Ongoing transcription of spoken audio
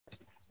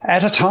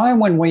At a time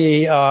when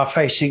we are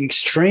facing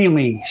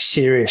extremely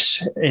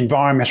serious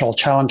environmental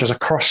challenges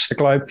across the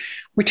globe,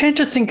 we tend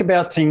to think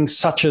about things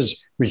such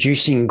as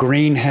reducing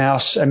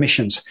greenhouse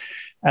emissions.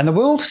 And the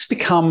world has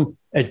become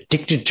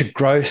addicted to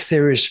growth.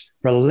 There is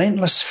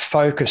relentless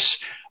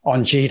focus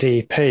on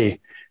GDP.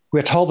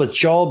 We're told that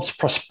jobs,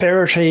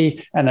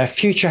 prosperity, and the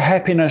future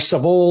happiness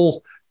of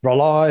all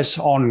relies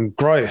on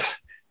growth.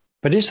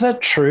 But is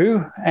that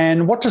true?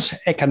 And what does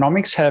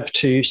economics have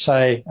to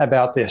say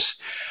about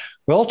this?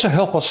 Well, to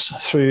help us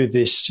through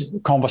this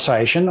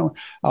conversation,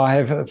 I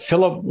have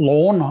Philip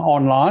Lawn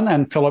online,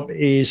 and Philip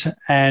is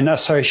an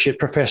associate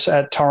professor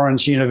at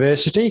Torrens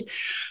University,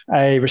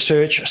 a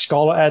research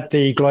scholar at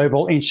the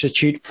Global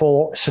Institute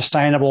for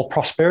Sustainable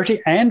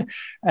Prosperity, and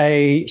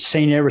a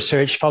senior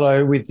research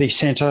fellow with the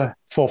Centre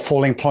for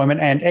Full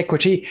Employment and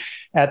Equity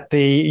at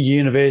the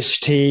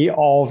University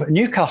of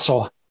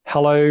Newcastle.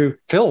 Hello,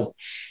 Phil.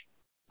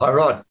 Hi,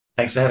 Rod.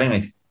 Thanks for having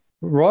me.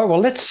 Right, well,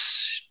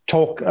 let's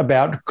talk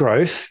about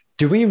growth.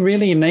 Do we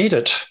really need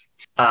it?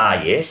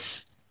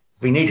 Yes,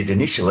 we need it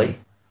initially.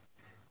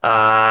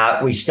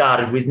 We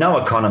started with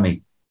no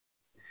economy.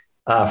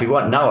 If we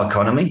want no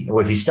economy,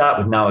 or if you start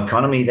with no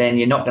economy, then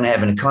you're not going to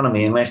have an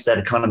economy unless that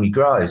economy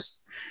grows.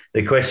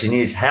 The question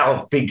is,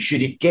 how big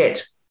should it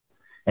get?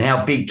 And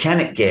how big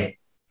can it get?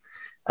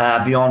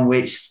 Beyond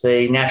which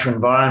the natural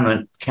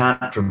environment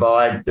can't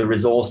provide the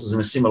resources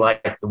and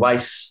assimilate the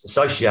waste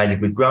associated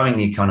with growing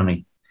the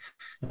economy.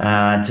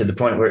 To the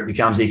point where it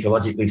becomes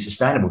ecologically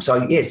sustainable.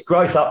 So, yes,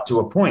 growth up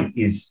to a point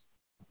is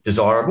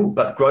desirable,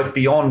 but growth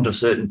beyond a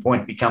certain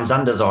point becomes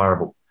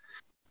undesirable.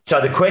 So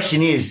the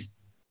question is,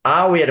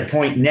 are we at a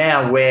point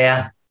now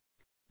where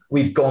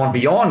we've gone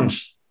beyond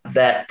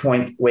that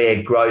point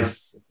where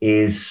growth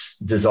is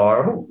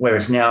desirable, where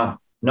it's now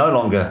no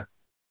longer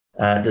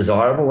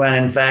desirable? And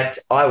in fact,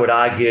 I would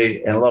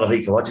argue, and a lot of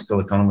ecological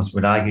economists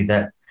would argue,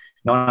 that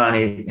not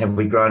only have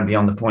we grown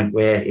beyond the point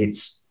where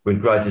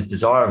growth is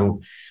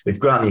desirable, we've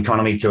grown the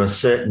economy to a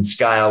certain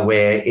scale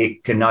where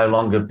it can no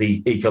longer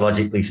be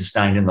ecologically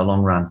sustained in the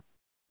long run.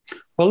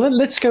 Well,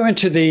 let's go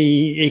into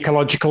the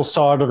ecological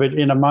side of it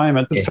in a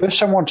moment. But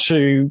First, I want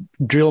to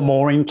drill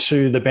more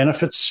into the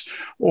benefits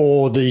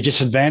or the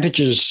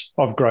disadvantages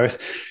of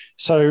growth.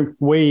 So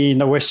we in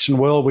the Western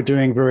world, we're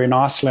doing very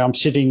nicely. I'm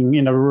sitting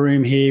in a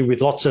room here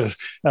with lots of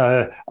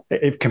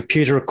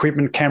computer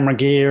equipment, camera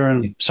gear,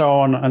 and so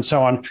on and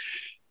so on.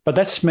 But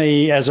that's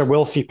me as a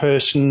wealthy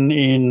person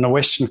in a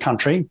Western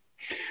country.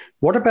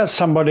 What about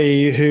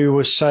somebody who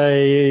was,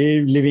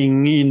 say,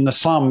 living in the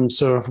slums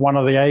of one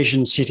of the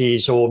Asian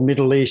cities or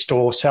Middle East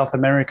or South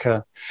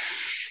America?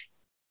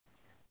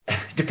 It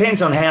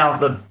depends on how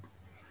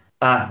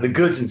the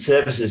goods and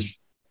services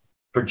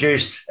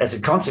produced as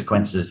a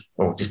consequence of,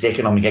 or just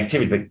economic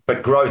activity,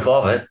 but growth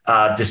of it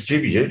are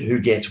distributed, who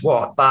gets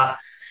what. But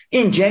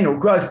in general,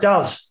 growth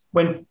does.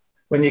 When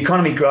the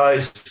economy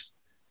grows,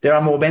 there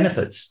are more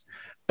benefits.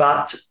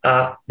 But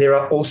there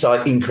are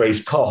also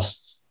increased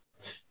costs.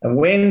 And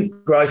when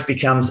growth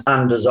becomes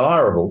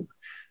undesirable,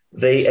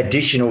 the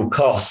additional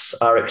costs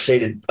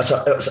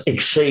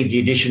exceed the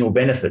additional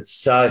benefits.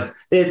 So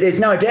there's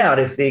no doubt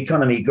if the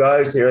economy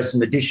grows, there are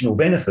some additional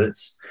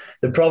benefits.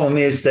 The problem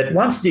is that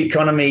once the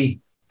economy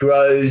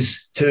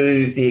grows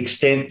to the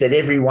extent that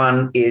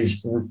everyone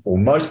is, or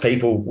most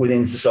people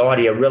within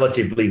society are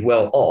relatively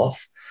well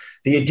off,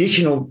 the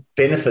additional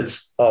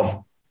benefits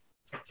of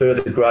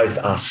further growth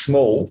are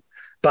small,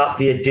 but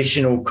the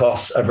additional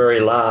costs are very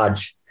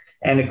large.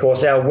 And of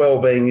course, our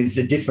well-being is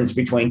the difference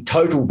between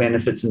total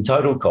benefits and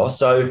total costs.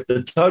 So if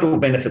the total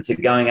benefits are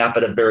going up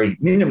at a very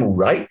minimal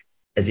rate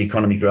as the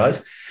economy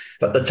grows,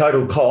 but the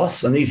total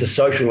costs, and these are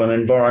social and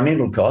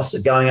environmental costs,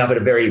 are going up at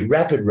a very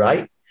rapid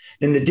rate,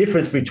 then the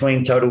difference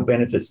between total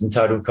benefits and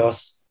total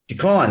costs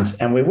declines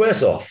and we're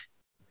worse off.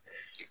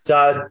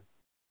 So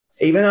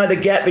even though the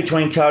gap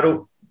between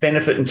total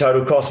benefit and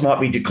total cost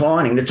might be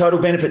declining, the total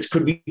benefits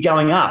could be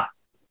going up.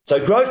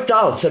 So growth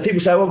does. So people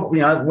say, well,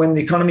 when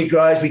the economy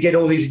grows, we get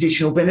all these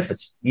additional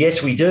benefits.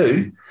 Yes, we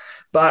do,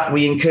 but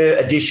we incur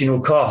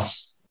additional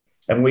costs.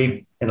 And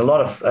in a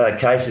lot of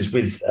cases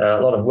with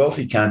a lot of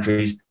wealthy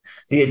countries,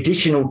 the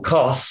additional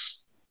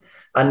costs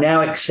are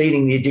now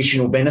exceeding the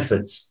additional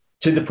benefits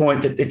to the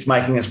point that it's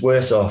making us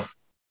worse off.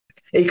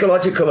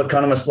 Ecological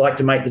economists like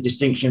to make the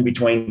distinction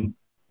between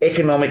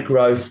economic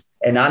growth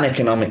and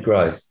uneconomic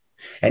growth.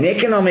 And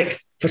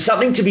for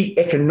something to be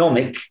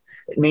economic,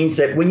 it means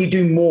that when you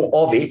do more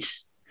of it,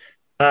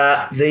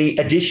 the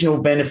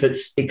additional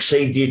benefits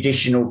exceed the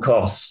additional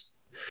costs.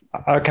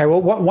 Okay,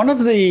 well, one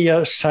of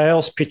the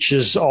sales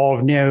pitches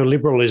of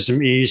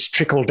neoliberalism is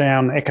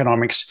trickle-down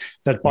economics,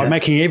 that by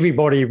making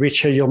everybody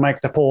richer, you'll make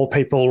the poor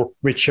people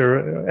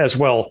richer as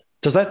well.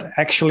 Does that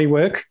actually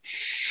work?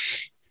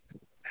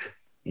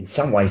 In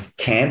some ways it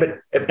can,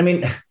 but I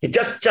mean, it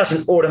just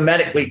doesn't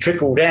automatically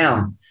trickle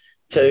down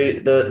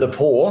to the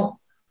poor.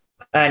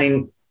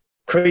 And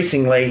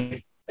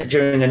increasingly,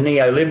 during the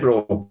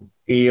neoliberal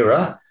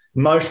era,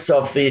 most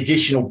of the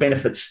additional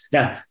benefits.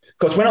 Now, of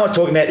course, when I was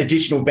talking about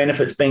additional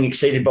benefits being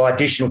exceeded by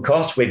additional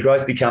costs where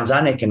growth becomes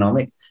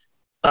uneconomic,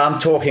 I'm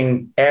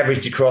talking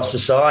averaged across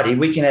society,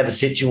 we can have a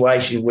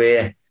situation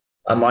where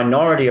a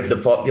minority of the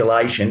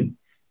population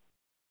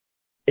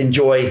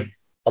enjoy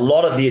a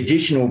lot of the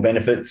additional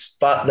benefits,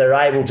 but they're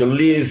able to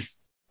live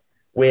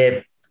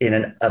where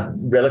in a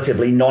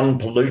relatively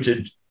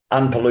non-polluted,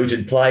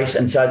 unpolluted place,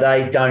 and so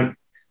they don't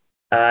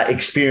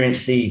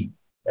experience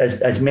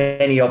as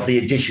many of the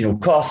additional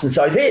costs, and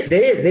so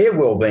their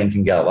well-being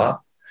can go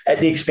up at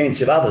the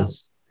expense of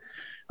others.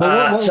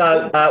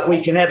 So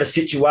we can have a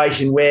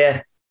situation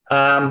where,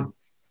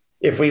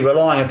 if we're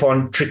relying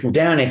upon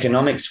trickle-down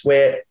economics,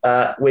 where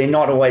we're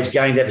not always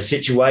going to have a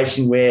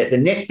situation where the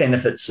net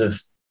benefits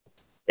of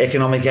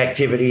economic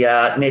activity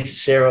are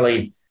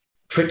necessarily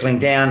trickling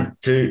down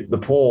to the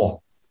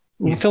poor.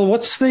 Phil,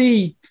 what's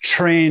the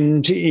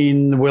trend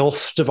in the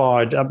wealth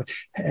divide?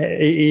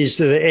 Is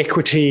the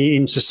equity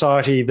in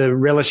society, the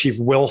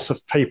relative wealth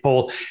of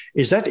people,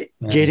 is that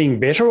getting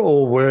better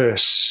or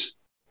worse?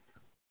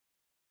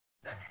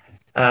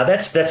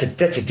 That's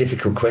a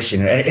difficult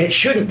question. It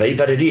shouldn't be,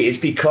 but it is,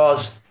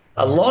 because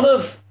a lot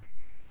of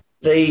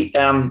the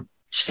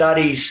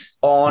studies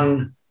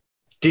on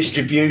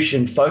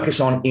distribution focus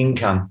on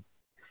income,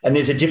 and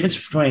there's a difference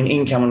between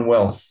income and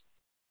wealth.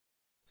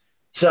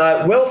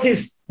 So wealth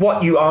is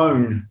what you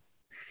own.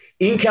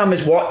 Income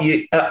is what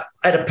you at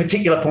a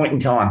particular point in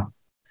time.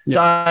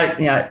 Yeah.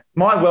 So,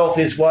 my wealth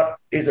is what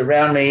is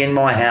around me in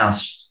my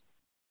house.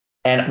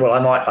 And, well, I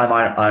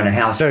might own a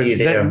house here,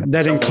 there.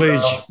 That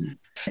includes,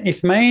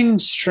 if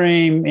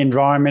mainstream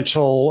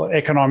environmental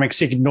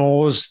economics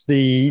ignores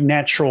the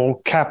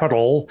natural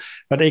capital,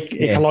 but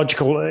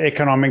ecological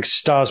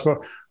economics does, but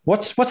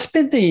what's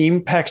been the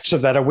impacts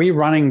of that? Are we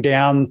running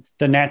down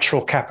the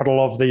natural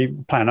capital of the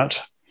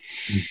planet?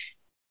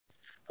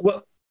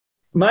 Well,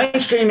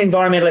 mainstream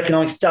environmental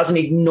economics doesn't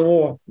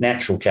ignore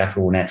natural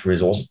capital or natural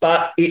resources,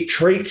 but it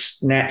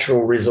treats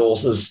natural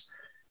resources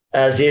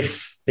as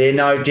if they're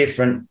no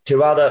different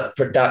to other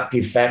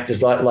productive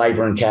factors like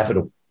labour and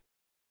capital.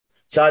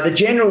 So the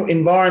general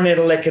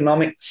environmental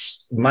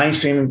economics,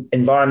 mainstream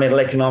environmental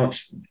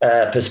economics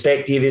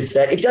perspective is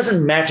that it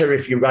doesn't matter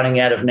if you're running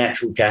out of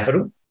natural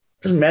capital.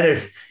 It doesn't matter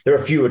if there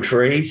are fewer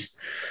trees,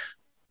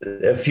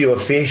 fewer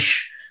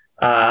fish,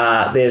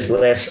 there's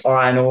less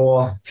iron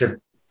ore to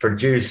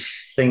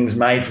produce things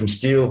made from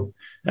steel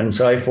and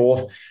so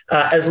forth,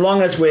 as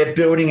long as we're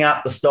building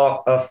up the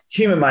stock of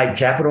human-made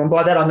capital. And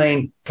by that I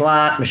mean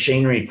plant,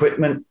 machinery,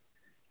 equipment,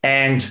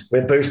 and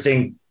we're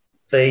boosting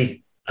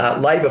the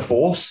labour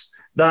force.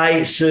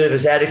 They serve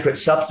as adequate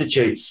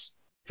substitutes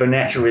for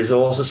natural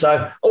resources.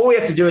 So all we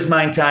have to do is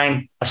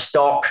maintain a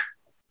stock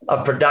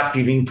of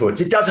productive inputs.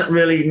 It doesn't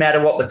really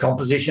matter what the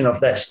composition of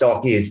that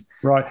stock is.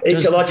 Right.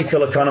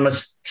 Ecological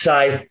economists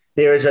say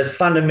there is a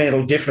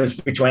fundamental difference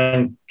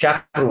between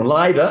capital and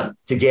labour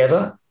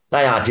together.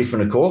 They are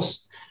different, of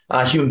course.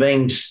 Human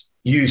beings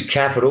use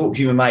capital,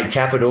 human-made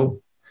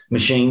capital,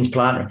 machines,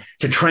 plant,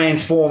 to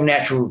transform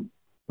natural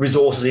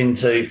resources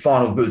into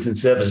final goods and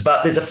services.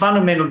 But there's a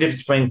fundamental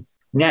difference between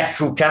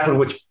natural capital,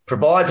 which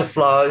provides a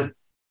flow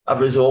of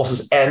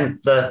resources,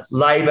 and the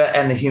labour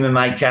and the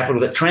human-made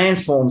capital that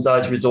transforms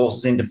those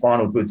resources into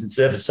final goods and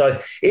services. So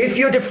if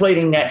you're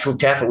depleting natural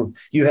capital,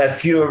 you have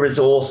fewer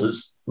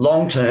resources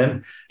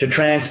long-term to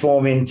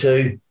transform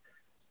into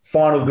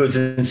final goods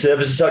and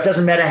services. So it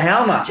doesn't matter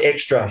how much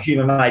extra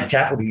human-made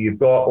capital you've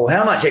got or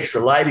how much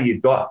extra labour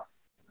you've got,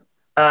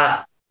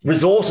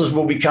 resources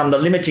will become the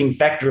limiting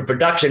factor of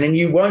production, and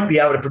you won't be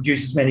able to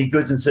produce as many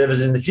goods and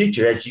services in the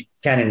future as you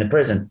can in the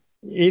present.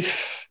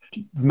 If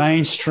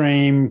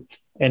mainstream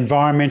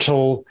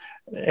environmental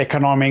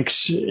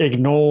economics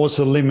ignores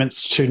the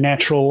limits to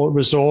natural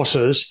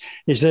resources,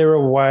 is there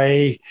a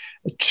way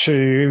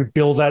to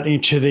build that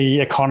into the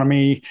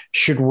economy?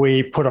 Should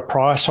we put a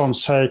price on,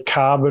 say,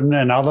 carbon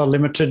and other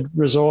limited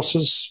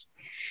resources?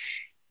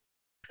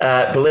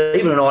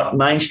 Believe it or not,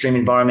 mainstream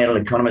environmental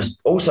economists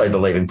also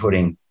believe in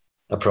putting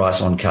a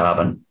price on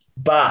carbon,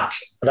 but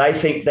they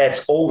think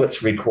that's all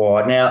that's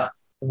required. Now,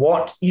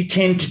 what you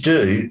tend to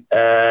do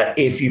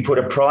if you put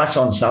a price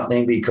on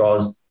something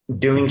because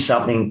doing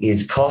something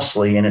is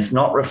costly and it's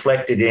not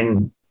reflected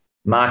in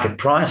market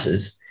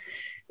prices,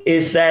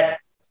 is that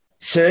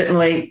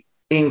certainly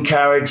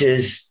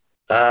encourages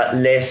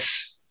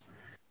less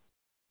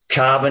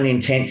carbon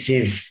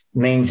intensive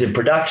means of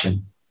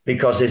production,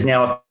 because there's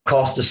now a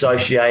cost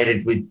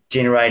associated with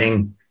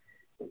generating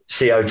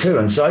CO2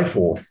 and so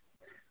forth,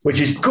 which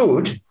is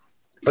good.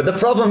 But the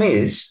problem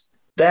is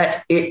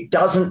that it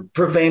doesn't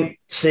prevent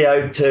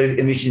CO2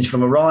 emissions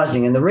from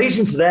arising. And the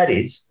reason for that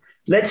is,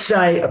 let's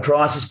say a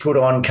price is put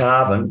on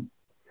carbon,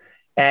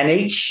 and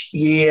each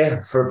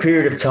year for a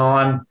period of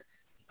time,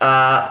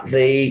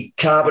 the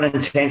carbon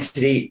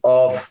intensity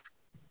of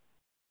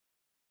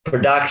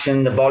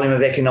production, the volume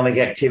of economic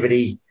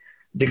activity,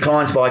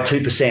 declines by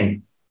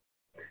 2%.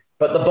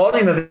 But the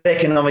volume of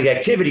economic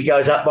activity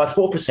goes up by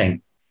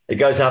 4%. It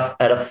goes up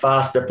at a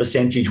faster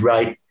percentage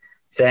rate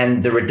than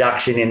the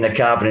reduction in the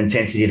carbon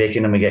intensity of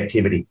economic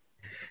activity.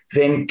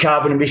 Then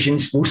carbon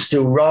emissions will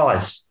still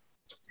rise.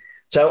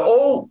 So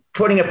all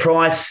putting a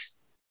price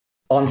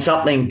on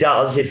something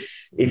does,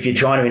 if you're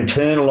trying to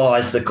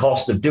internalise the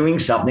cost of doing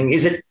something,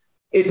 is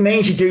it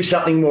means you do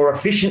something more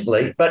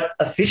efficiently, but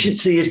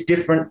efficiency is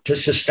different to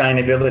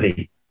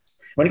sustainability.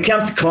 When it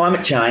comes to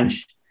climate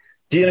change,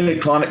 dealing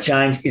with climate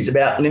change is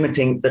about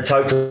limiting the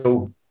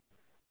total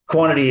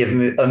quantity of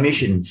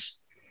emissions.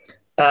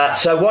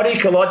 So what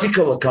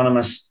ecological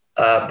economists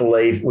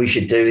believe we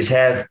should do is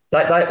they're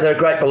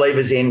great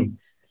believers in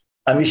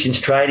emissions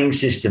trading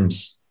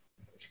systems.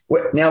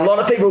 Now, a lot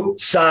of people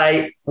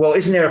say, well,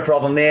 isn't there a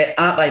problem there?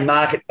 Aren't they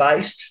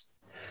market-based?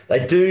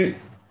 They do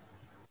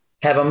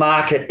have a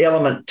market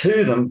element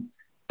to them,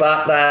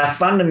 but they are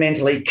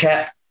fundamentally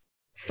cap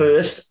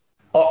first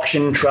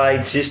auction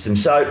trade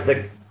systems. So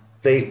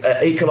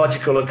the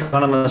ecological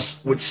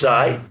economists would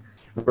say,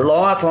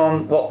 rely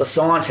upon what the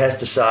science has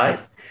to say.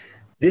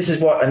 This is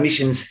what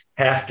emissions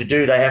have to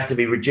do. They have to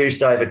be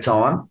reduced over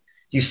time.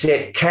 You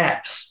set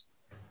caps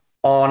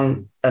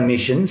on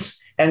emissions.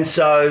 And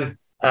so,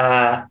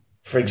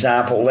 for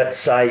example, let's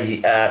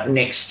say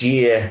next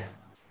year,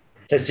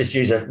 let's just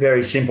use a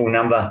very simple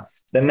number.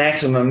 The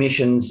maximum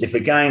emissions, if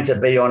we're going to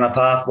be on a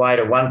pathway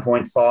to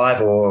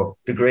 1.5 or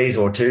degrees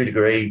or 2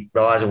 degree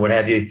rise or what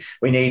have you,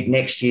 we need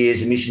next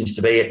year's emissions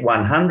to be at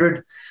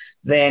 100.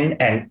 Then,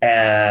 and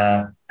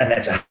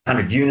that's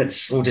 100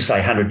 units. We'll just say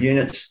 100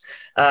 units.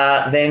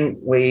 Then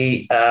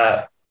we,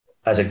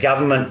 as a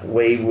government,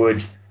 we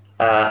would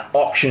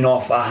auction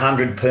off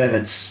 100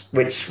 permits,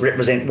 which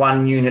represent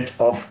 1 unit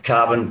of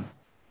carbon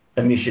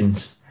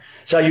emissions.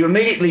 So you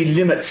immediately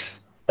limit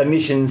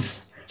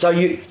emissions. So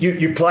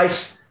you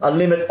place a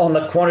limit on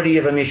the quantity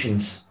of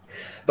emissions.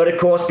 But of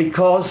course,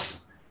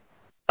 because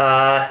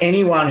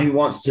anyone who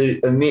wants to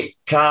emit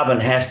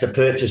carbon has to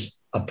purchase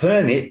a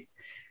permit,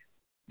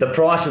 the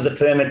price of the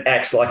permit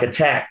acts like a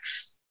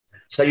tax.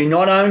 So you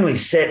not only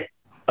set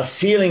a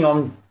ceiling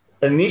on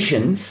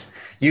emissions,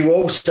 you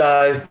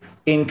also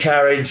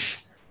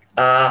encourage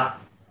greater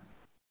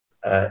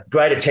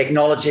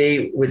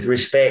technology with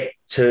respect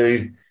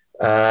to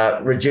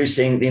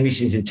reducing the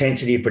emissions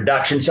intensity of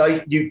production.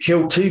 So you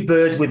kill two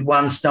birds with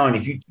one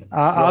stone.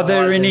 Are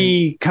there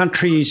any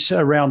countries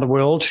around the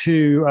world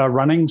who are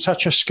running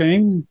such a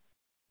scheme?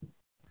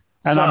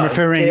 And so I'm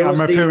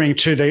referring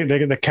to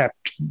the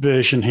capped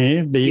version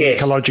here, the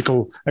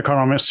ecological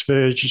economists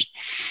version.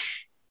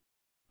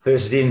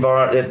 Versus the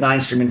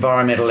mainstream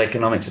environmental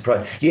economics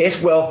approach.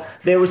 Yes, well,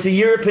 there was the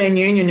European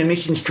Union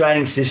emissions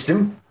trading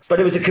system,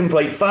 but it was a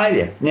complete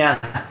failure. Now,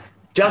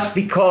 just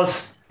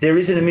because there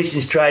is an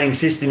emissions trading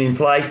system in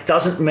place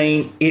doesn't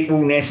mean it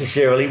will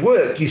necessarily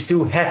work. You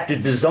still have to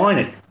design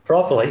it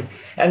properly.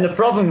 And the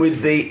problem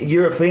with the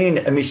European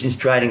emissions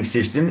trading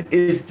system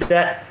is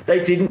that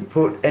they didn't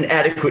put an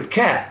adequate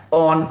cap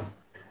on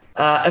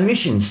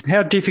emissions.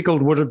 How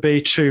difficult would it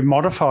be to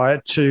modify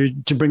it to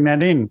bring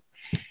that in?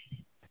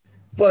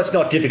 Well, it's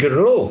not difficult at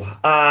all.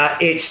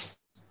 It's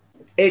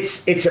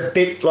a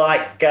bit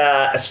like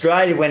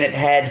Australia when it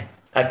had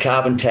a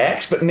carbon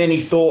tax, but many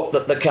thought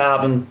that the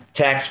carbon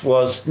tax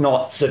was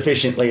not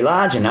sufficiently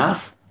large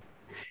enough,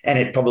 and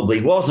it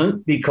probably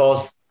wasn't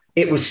because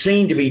it was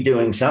seen to be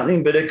doing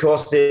something, but of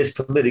course there's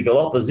political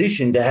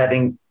opposition to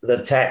having the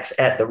tax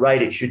at the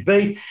rate it should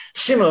be.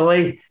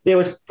 Similarly, there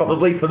was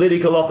probably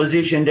political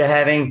opposition to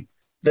having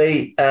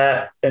the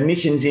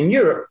emissions in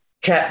Europe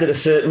capped at a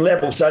certain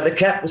level, so the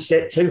cap was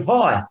set too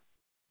high.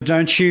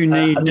 Don't you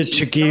need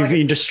to give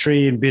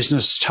industry and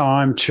business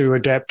time to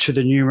adapt to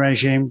the new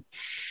regime?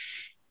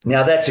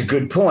 Now, that's a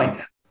good point.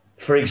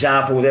 For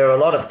example, there are a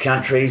lot of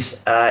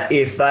countries,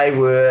 if they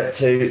were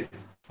to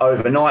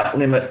overnight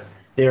limit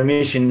their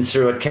emissions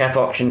through a cap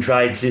auction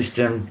trade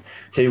system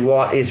to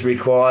what is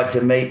required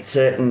to meet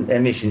certain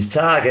emissions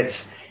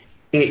targets,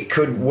 it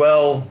could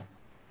well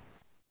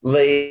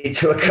lead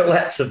to a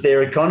collapse of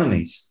their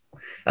economies.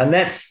 And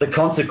that's the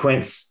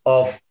consequence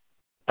of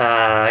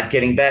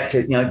getting back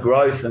to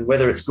growth and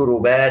whether it's good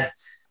or bad.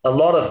 A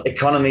lot of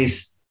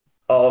economies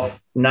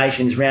of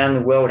nations around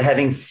the world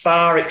having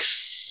far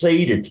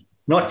exceeded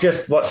not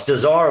just what's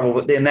desirable,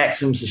 but their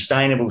maximum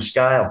sustainable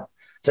scale.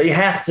 So you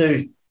have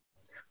to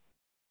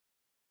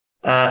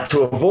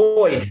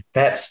avoid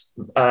perhaps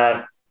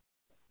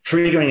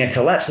triggering a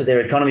collapse of their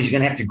economies, you're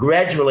going to have to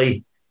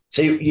gradually.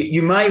 So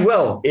you may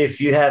well,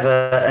 if you have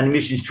an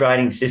emissions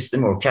trading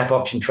system or a cap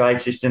auction trade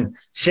system,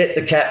 set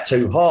the cap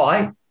too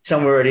high,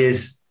 somewhere it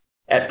is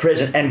at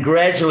present, and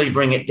gradually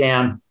bring it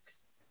down,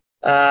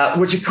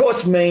 which of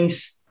course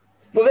means,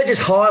 well, that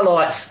just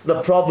highlights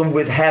the problem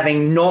with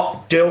having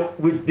not dealt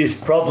with this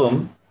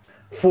problem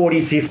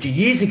 40, 50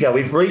 years ago.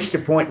 We've reached a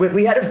point where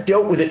we had have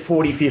dealt with it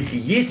 40, 50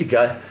 years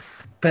ago.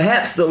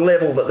 Perhaps the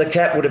level that the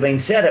cap would have been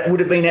set at would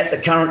have been at the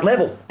current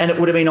level and it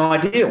would have been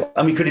ideal.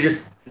 And we could have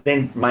just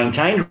then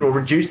maintained it or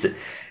reduced it.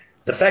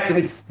 The fact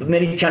that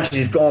many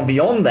countries have gone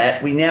beyond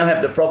that, we now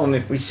have the problem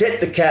if we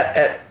set the cap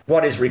at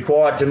what is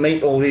required to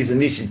meet all these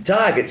emissions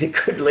targets, it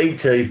could lead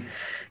to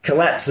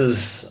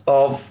collapses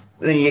of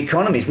the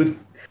economies.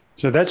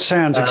 So that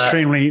sounds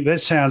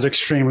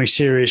extremely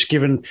serious,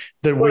 given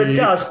that we're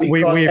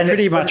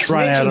pretty much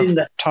run out of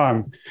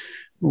time.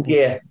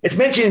 Yeah, it's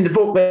mentioned in the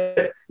book,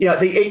 but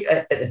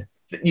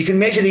you can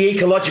measure the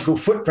ecological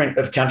footprint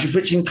of countries,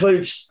 which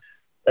includes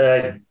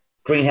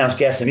greenhouse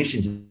gas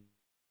emissions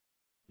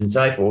and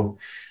so forth,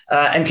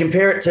 and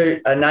compare it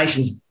to a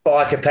nation's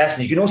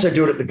biocapacity. You can also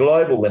do it at the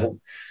global level.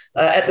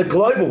 At the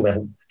global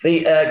level,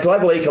 the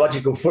global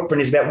ecological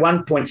footprint is about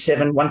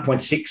 1.7,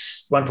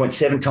 1.6,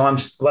 1.7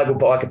 times global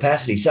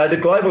biocapacity. So the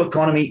global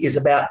economy is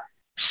about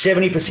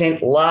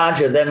 70%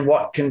 larger than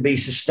what can be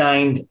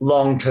sustained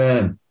long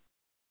term.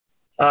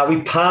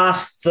 We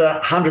passed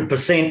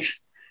 100%.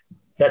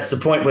 That's the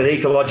point where the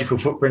ecological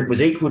footprint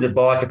was equal to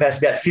biocapacity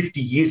about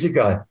 50 years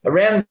ago,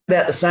 around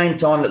about the same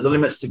time that the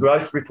Limits to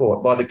Growth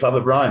report by the Club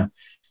of Rome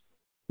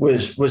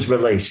was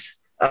released.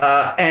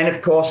 And,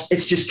 of course,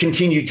 it's just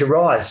continued to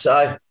rise.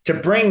 So to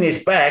bring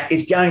this back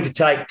is going to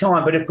take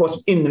time. But, of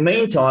course, in the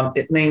meantime,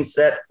 it means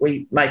that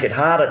we make it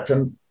harder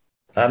to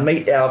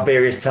meet our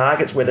various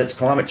targets, whether it's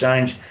climate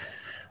change,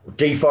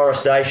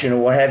 deforestation or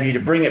what have you, to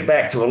bring it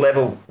back to a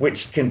level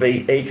which can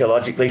be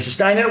ecologically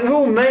sustained. And it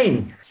will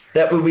mean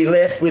that we'll be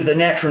left with a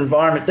natural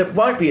environment that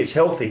won't be as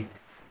healthy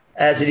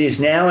as it is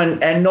now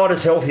and not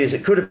as healthy as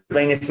it could have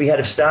been if we had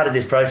have started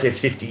this process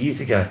 50 years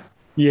ago.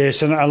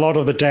 Yes, and a lot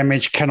of the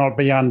damage cannot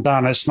be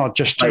undone. It's not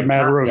just a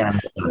matter of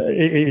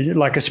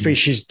like a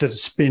species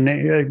that's been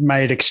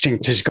made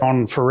extinct is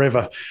gone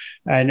forever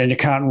and you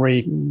can't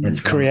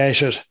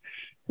recreate it.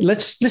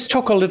 Let's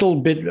talk a little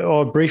bit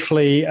or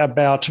briefly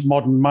about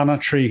modern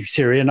monetary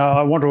theory. And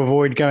I want to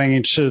avoid going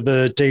into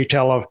the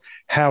detail of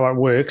how it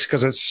works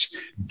because it's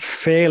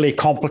fairly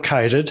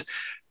complicated.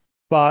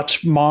 But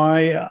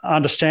my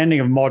understanding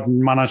of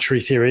modern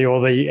monetary theory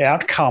or the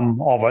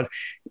outcome of it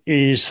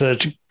is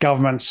that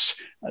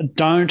governments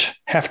don't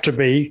have to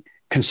be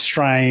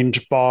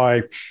constrained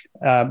by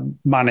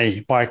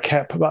money, by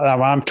cap.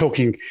 I'm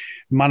talking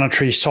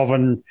monetary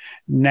sovereign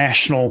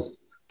national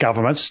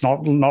governments,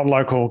 not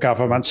local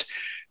governments,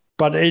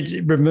 but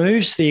it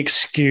removes the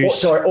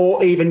excuse.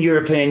 Or even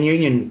European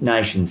Union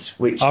nations,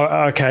 which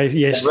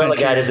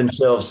relegated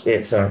themselves.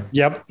 Yeah, sorry.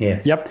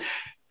 Yep.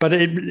 But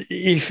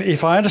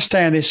if I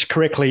understand this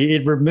correctly,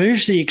 it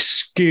removes the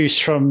excuse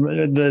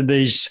from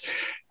these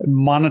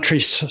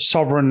monetary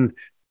sovereign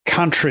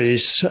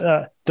countries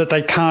that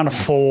they can't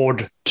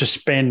afford to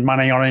spend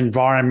money on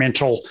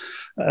environmental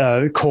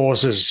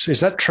causes.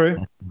 Is that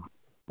true?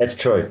 That's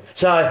true.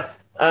 So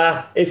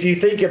if you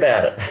think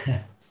about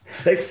it,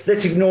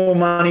 let's ignore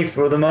money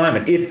for the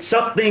moment. If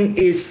something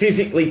is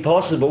physically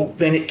possible,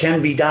 then it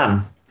can be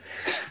done.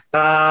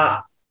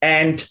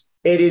 And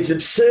it is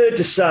absurd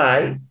to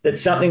say that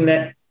something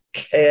that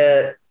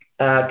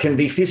can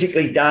be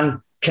physically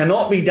done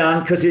cannot be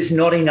done because there's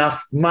not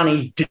enough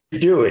money to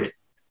do it.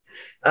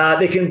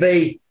 There can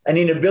be an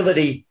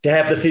inability to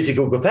have the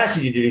physical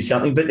capacity to do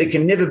something, but there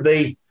can never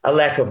be a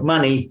lack of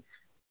money.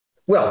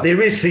 Well,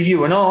 there is for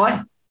you and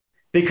I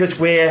because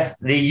we're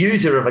the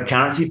user of a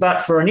currency,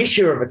 but for an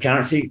issuer of a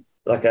currency,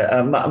 like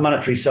a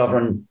monetary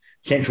sovereign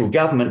central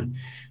government,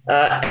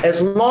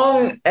 as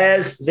long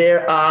as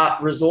there are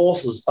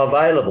resources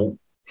available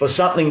for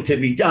something to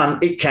be done,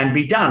 it can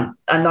be done.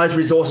 And those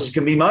resources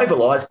can be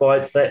mobilised by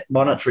that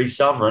monetary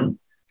sovereign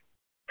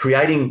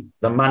creating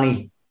the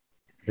money,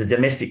 the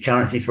domestic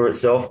currency for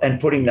itself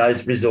and putting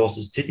those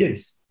resources to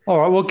use. All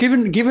right. Well,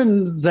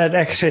 given that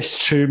access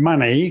to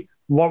money,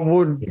 what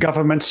would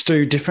governments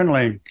do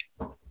differently?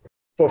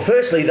 Well,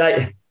 firstly,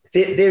 there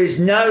is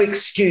no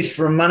excuse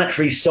for a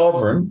monetary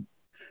sovereign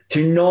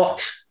to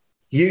not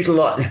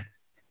utilise.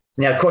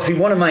 Now, of course, we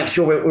want to make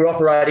sure we're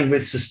operating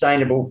with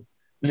sustainable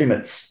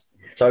limits.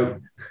 So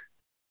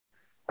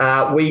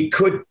we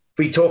could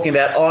be talking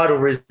about idle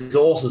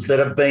resources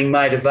that are being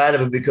made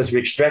available because we're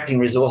extracting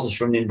resources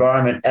from the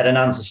environment at an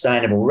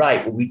unsustainable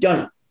rate. Well, we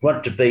don't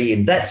want to be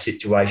in that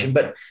situation,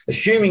 but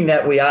assuming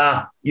that we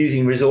are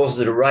using resources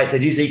at a rate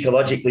that is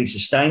ecologically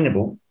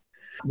sustainable,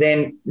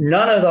 then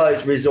none of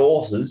those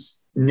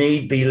resources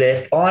need be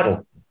left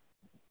idle,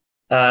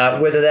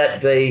 whether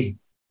that be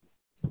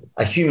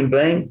a human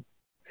being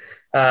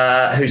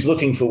who's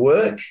looking for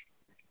work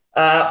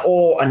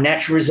or a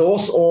natural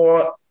resource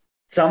or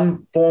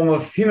some form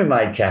of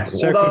human-made capital.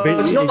 So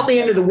it's not the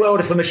end of the world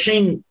if a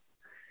machine...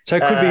 So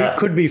it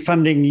could be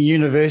funding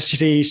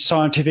universities,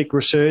 scientific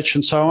research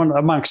and so on,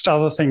 amongst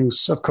other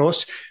things, of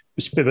course,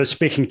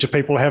 speaking to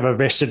people who have a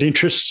vested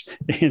interest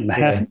in that.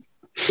 Yeah.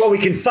 Well, we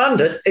can fund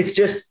it. It's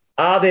just,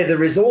 are there the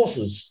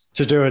resources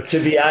to do it?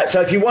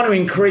 So if you want to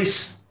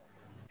increase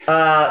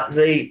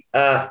the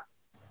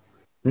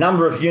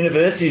number of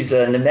universities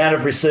and the amount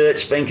of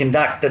research being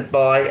conducted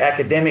by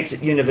academics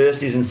at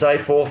universities and so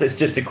forth, it's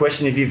just a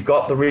question if you've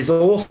got the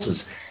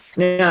resources.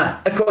 Now,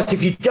 of course,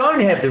 if you don't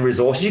have the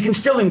resources, you can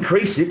still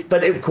increase it,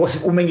 but of course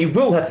it will mean you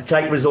will have to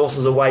take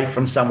resources away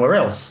from somewhere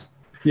else.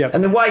 Yep.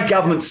 And the way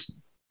governments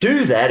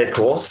do that, of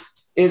course,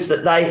 is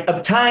that they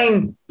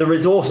obtain the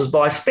resources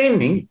by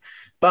spending,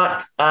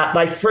 but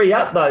they free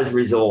up those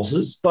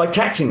resources by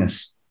taxing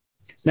us.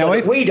 Now, so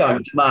that we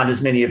don't demand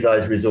as many of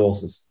those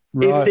resources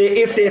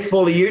if they're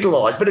fully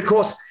utilised. But, of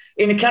course,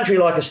 in a country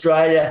like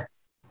Australia,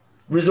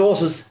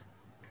 resources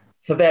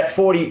for about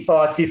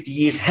 45, 50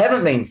 years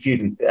haven't been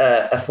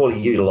fully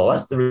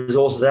utilised. The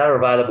resources are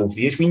available for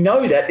use. We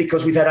know that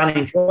because we've had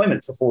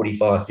unemployment for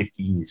 45,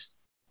 50 years.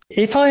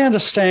 If I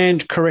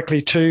understand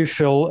correctly too,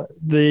 Phil,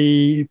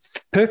 the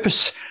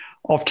purpose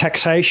of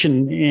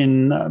taxation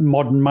in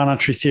modern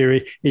monetary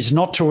theory is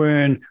not to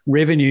earn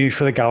revenue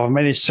for the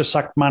government, it's to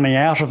suck money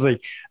out of the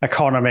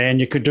economy, and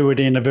you could do it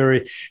in a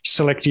very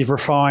selective,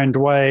 refined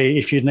way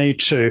if you need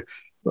to.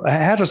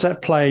 How does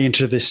that play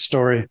into this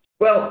story?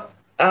 Well,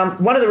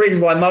 one of the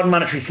reasons why modern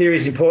monetary theory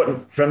is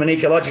important from an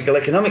ecological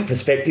economic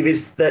perspective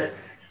is that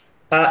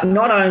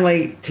not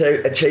only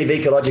to achieve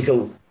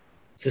ecological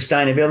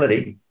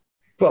sustainability,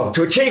 well,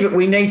 to achieve it,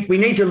 we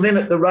need to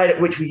limit the rate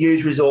at which we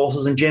use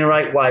resources and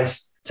generate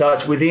waste so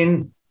it's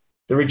within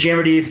the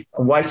regenerative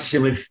and waste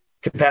assimilative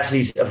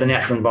capacities of the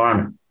natural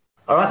environment.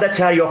 All right, that's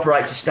how you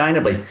operate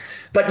sustainably.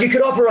 But you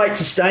could operate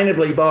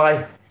sustainably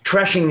by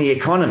trashing the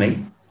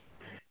economy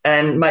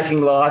and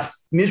making life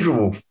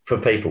miserable for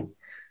people.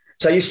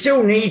 So you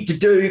still need to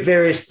do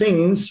various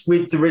things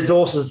with the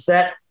resources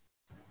that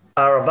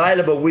are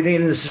available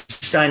within the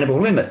sustainable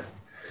limit.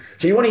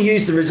 So you want to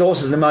use the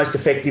resources in the most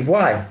effective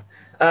way.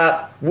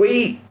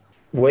 We,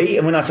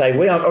 and when I say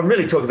we, I'm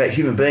really talking about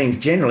human beings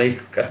generally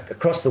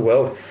across the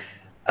world,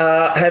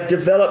 have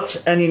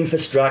developed an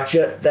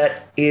infrastructure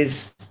that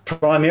is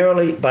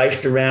primarily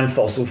based around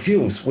fossil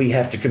fuels. We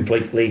have to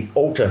completely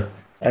alter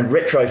and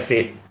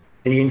retrofit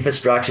the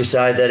infrastructure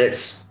so that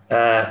it's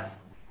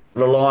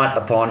reliant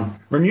upon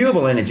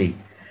renewable energy.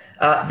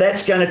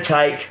 That's going to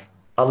take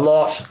a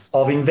lot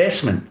of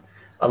investment.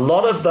 A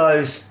lot of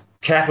those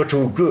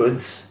capital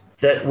goods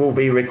that will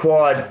be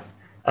required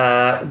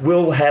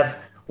will have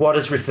what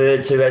is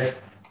referred to as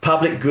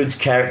public goods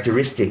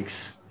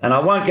characteristics. And I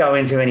won't go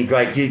into any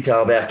great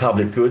detail about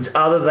public goods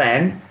other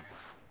than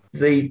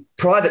the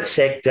private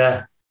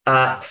sector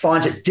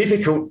finds it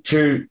difficult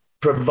to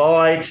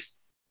provide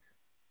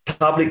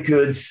public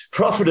goods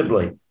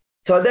profitably.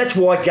 So that's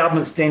why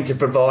governments tend to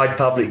provide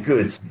public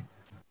goods.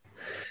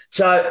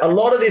 So a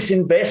lot of this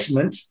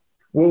investment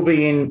will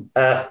be in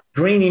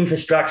green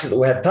infrastructure that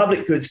will have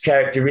public goods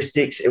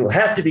characteristics. It will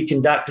have to be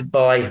conducted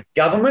by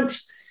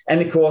governments. And,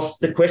 of course,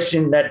 the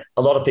question that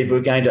a lot of people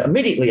are going to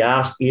immediately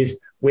ask is,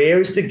 where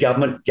is the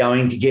government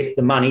going to get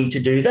the money to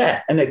do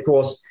that? And, of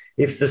course,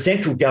 if the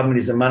central government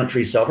is a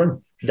monetary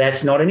sovereign,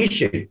 that's not an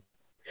issue.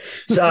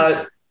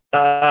 So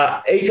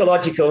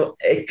ecological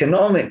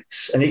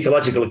economics and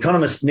ecological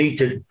economists need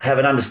to have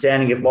an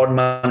understanding of modern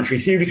monetary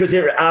theory, because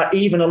there are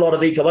even a lot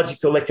of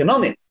ecological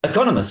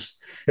economists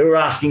who are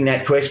asking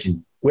that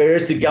question. Where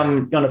is the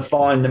government going to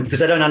find them? Because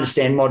they don't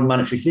understand modern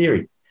monetary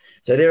theory.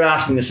 So they're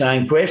asking the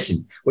same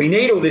question. We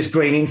need all this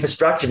green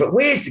infrastructure, but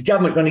where's the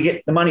government going to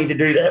get the money to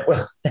do that?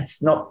 Well,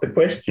 that's not the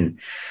question.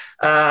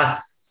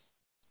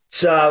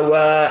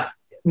 So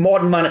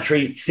modern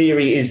monetary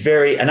theory is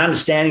an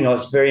understanding of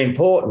it's very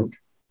important,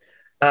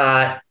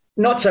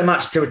 not so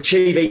much to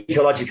achieve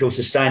ecological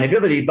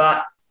sustainability,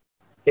 but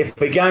if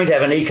we're going to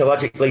have an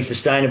ecologically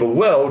sustainable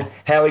world,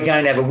 how are we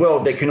going to have a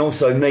world that can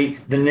also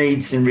meet the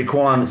needs and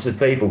requirements of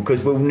people?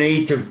 Because we'll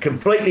need to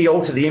completely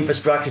alter the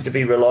infrastructure to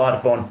be relied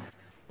upon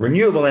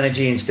renewable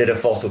energy instead of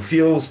fossil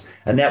fuels,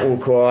 and that will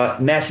require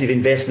massive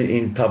investment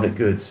in public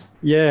goods.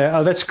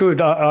 Yeah, that's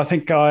good. I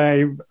think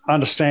I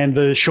understand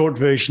the short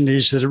version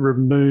is that it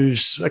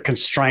removes a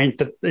constraint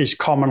that is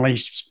commonly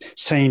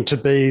seen to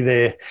be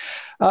there. Yes.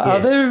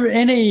 Are there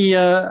any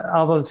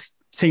other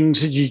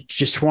things that you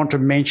just want to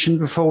mention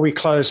before we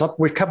close up?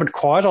 We've covered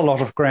quite a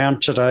lot of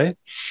ground today.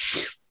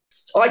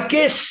 I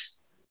guess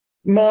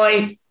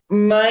my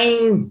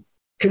main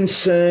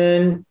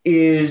concern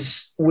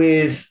is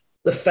with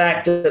the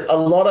fact that a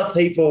lot of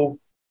people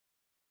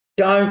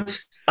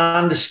don't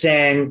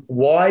understand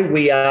why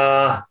we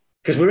are,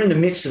 because we're in the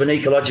midst of an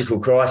ecological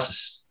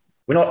crisis.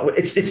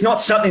 It's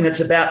not something that's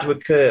about to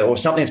occur or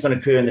something that's going to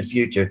occur in the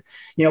future.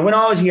 You know, when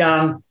I was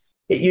young,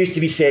 it used to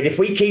be said, if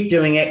we keep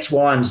doing X,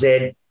 Y, and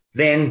Z,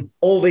 then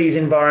all these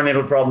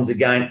environmental problems are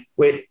going,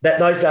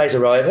 those days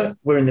are over.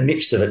 We're in the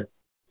midst of it.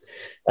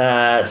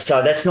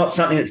 So that's not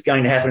something that's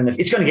going to happen.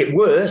 It's going to get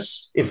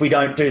worse if we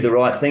don't do the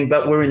right thing,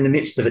 but we're in the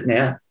midst of it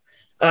now.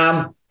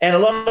 And a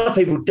lot of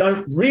people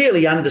don't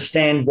really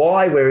understand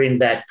why we're in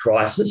that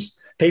crisis.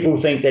 People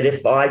think that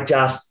if I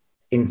just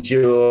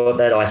ensure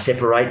that I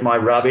separate my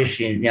rubbish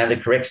and the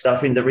correct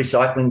stuff in the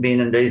recycling bin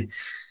and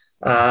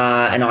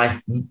I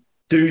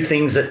do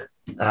things that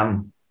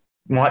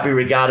might be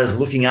regarded as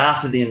looking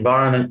after the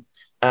environment,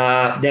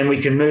 then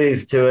we can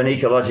move to an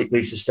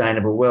ecologically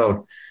sustainable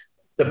world.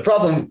 The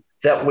problem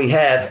that we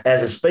have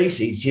as a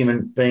species,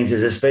 human beings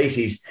as a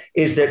species,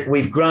 is that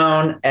we've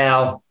grown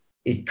our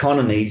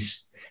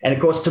economies. And, of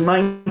course,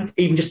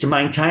 even just to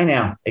maintain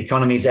our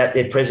economies at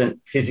their present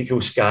physical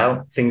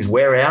scale, things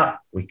wear out,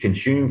 we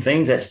consume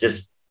things, that's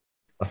just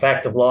a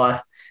fact of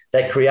life.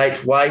 That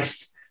creates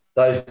waste.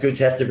 Those goods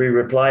have to be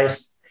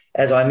replaced.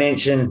 As I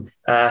mentioned,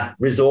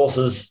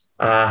 resources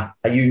are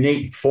a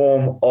unique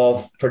form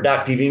of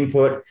productive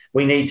input.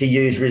 We need to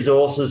use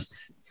resources.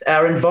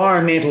 Our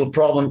environmental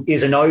problem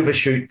is an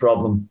overshoot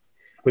problem.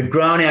 We've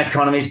grown our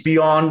economies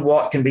beyond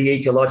what can be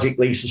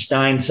ecologically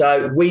sustained.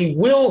 So we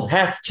will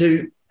have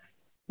to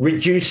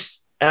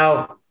reduce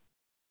as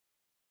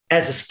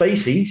a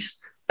species,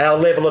 our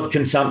level of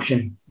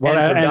consumption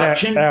and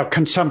production. And our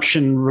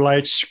consumption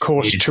relates, of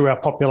course, to our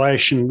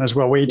population as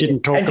well. We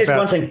didn't talk about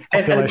one thing.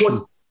 population. And of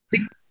course,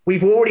 we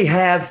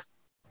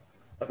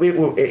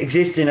will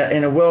exist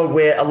in a world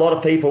where a lot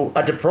of people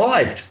are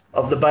deprived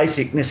of the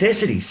basic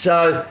necessities.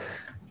 So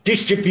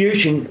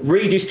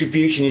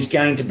redistribution is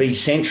going to be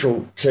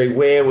central to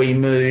where we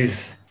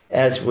move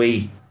if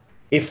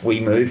we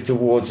move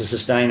towards a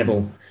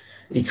sustainable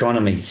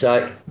economy.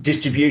 So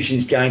distribution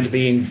is going to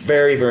be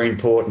very, very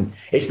important.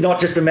 It's not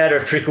just a matter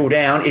of trickle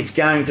down. It's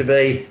going to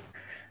be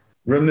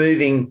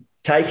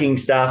taking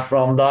stuff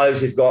from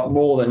those who've got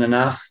more than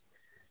enough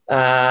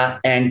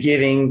and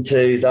giving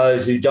to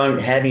those who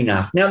don't have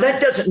enough. Now, that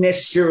doesn't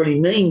necessarily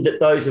mean that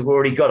those who've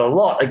already got a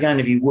lot are going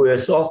to be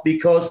worse off,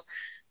 because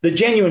the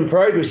genuine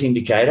progress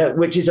indicator,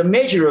 which is a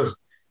measure of,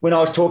 when I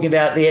was talking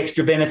about the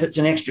extra benefits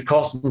and extra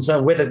costs and so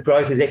on, whether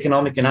growth is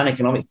economic and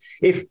uneconomic,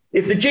 if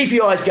the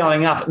GPI is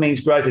going up, it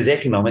means growth is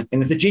economic.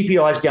 And if the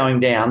GPI is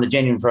going down, the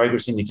genuine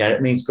progress indicator,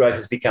 it means growth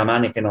has become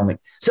uneconomic.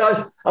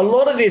 So a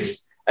lot of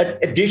this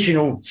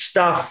additional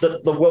stuff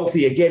that the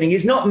wealthy are getting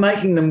is not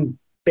making them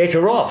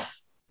better off.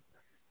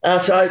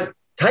 So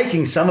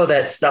taking some of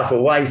that stuff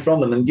away from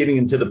them and giving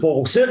them to the poor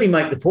will certainly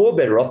make the poor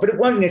better off, but it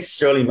won't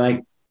necessarily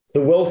make the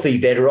wealthy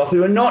better off,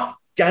 who are not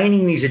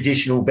gaining these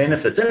additional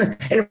benefits. And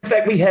in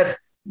fact, we have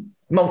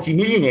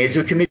multimillionaires who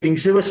are committing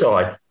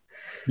suicide.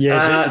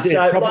 Yes,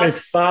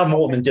 it's far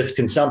more than just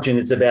consumption.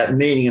 It's about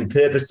meaning and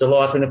purpose to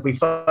life. And if we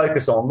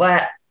focus on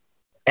that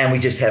and we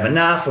just have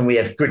enough and we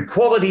have good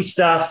quality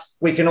stuff,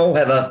 we can all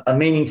have a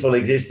meaningful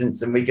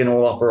existence and we can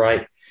all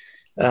operate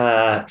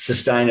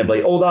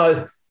sustainably.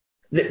 Although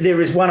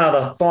there is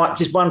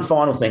just one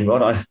final thing,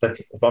 right?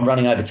 If I'm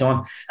running over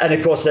time. And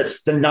of course,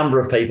 that's the number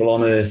of people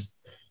on Earth.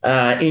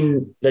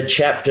 In the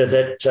chapter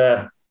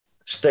that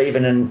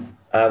Stephen and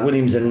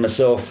Williams and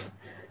myself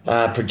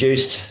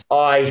produced,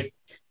 I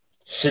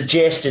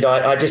suggested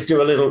I just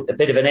do a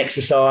bit of an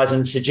exercise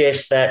and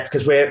suggest that,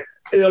 because we're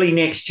early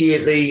next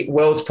year, the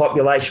world's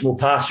population will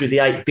pass through the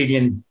 8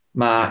 billion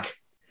mark.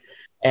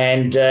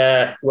 And,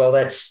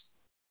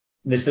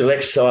 this little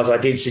exercise I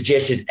did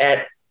suggested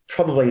at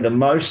probably the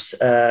most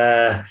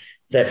that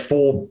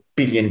 4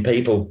 billion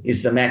people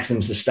is the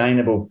maximum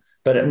sustainable,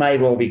 but it may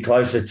well be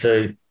closer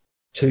to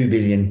 2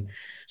 billion.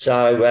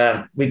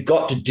 So we've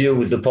got to deal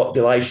with the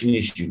population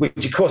issue,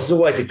 which of course is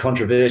always a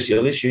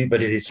controversial issue,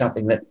 but it is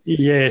something that...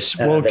 Yes,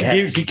 well,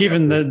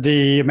 given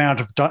the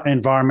amount of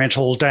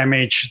environmental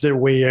damage that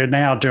we are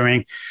now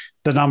doing,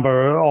 the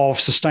number of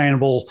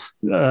the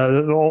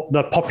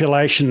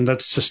population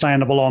that's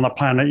sustainable on the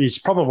planet is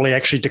probably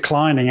actually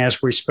declining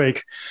as we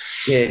speak.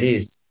 Yeah, it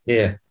is.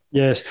 Yeah.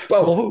 Yes.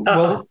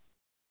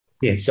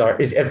 Yeah,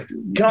 sorry.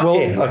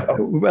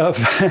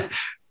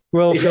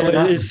 Well,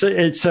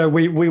 Phil,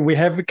 we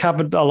have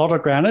covered a lot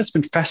of ground. It's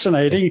been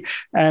fascinating,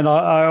 and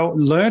I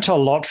learnt a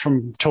lot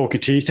from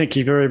talking to you. Thank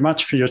you very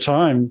much for your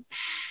time.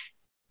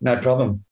 No problem.